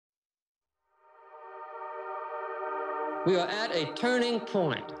We are at a turning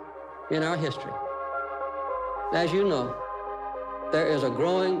point in our history. As you know, there is a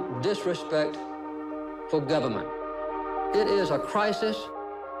growing disrespect for government. It is a crisis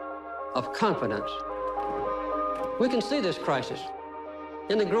of confidence. We can see this crisis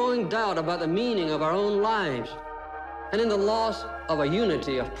in the growing doubt about the meaning of our own lives and in the loss of a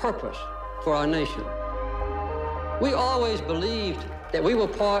unity of purpose for our nation. We always believed that we were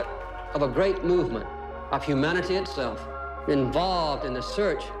part of a great movement of humanity itself, involved in the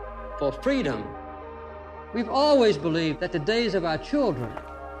search for freedom. We've always believed that the days of our children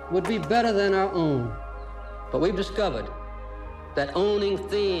would be better than our own. But we've discovered that owning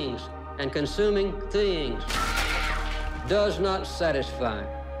things and consuming things does not satisfy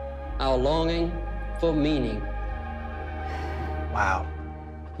our longing for meaning. Wow.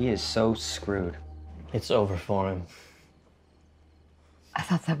 He is so screwed. It's over for him. I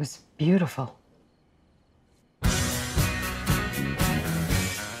thought that was beautiful.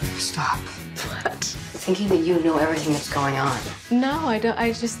 Stop. What? Thinking that you know everything that's going on. No, I don't.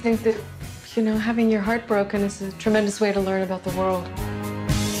 I just think that, you know, having your heart broken is a tremendous way to learn about the world.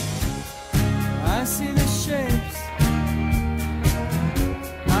 I see the shapes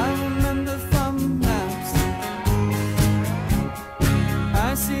I remember from maps.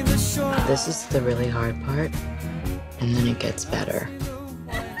 I see the shore. This is the really hard part, and then it gets better.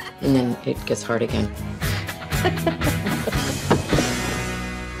 And then it gets hard again.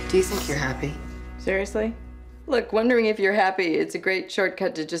 Do you think you're happy? Seriously? Look, wondering if you're happy, it's a great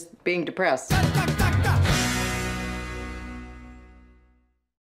shortcut to just being depressed.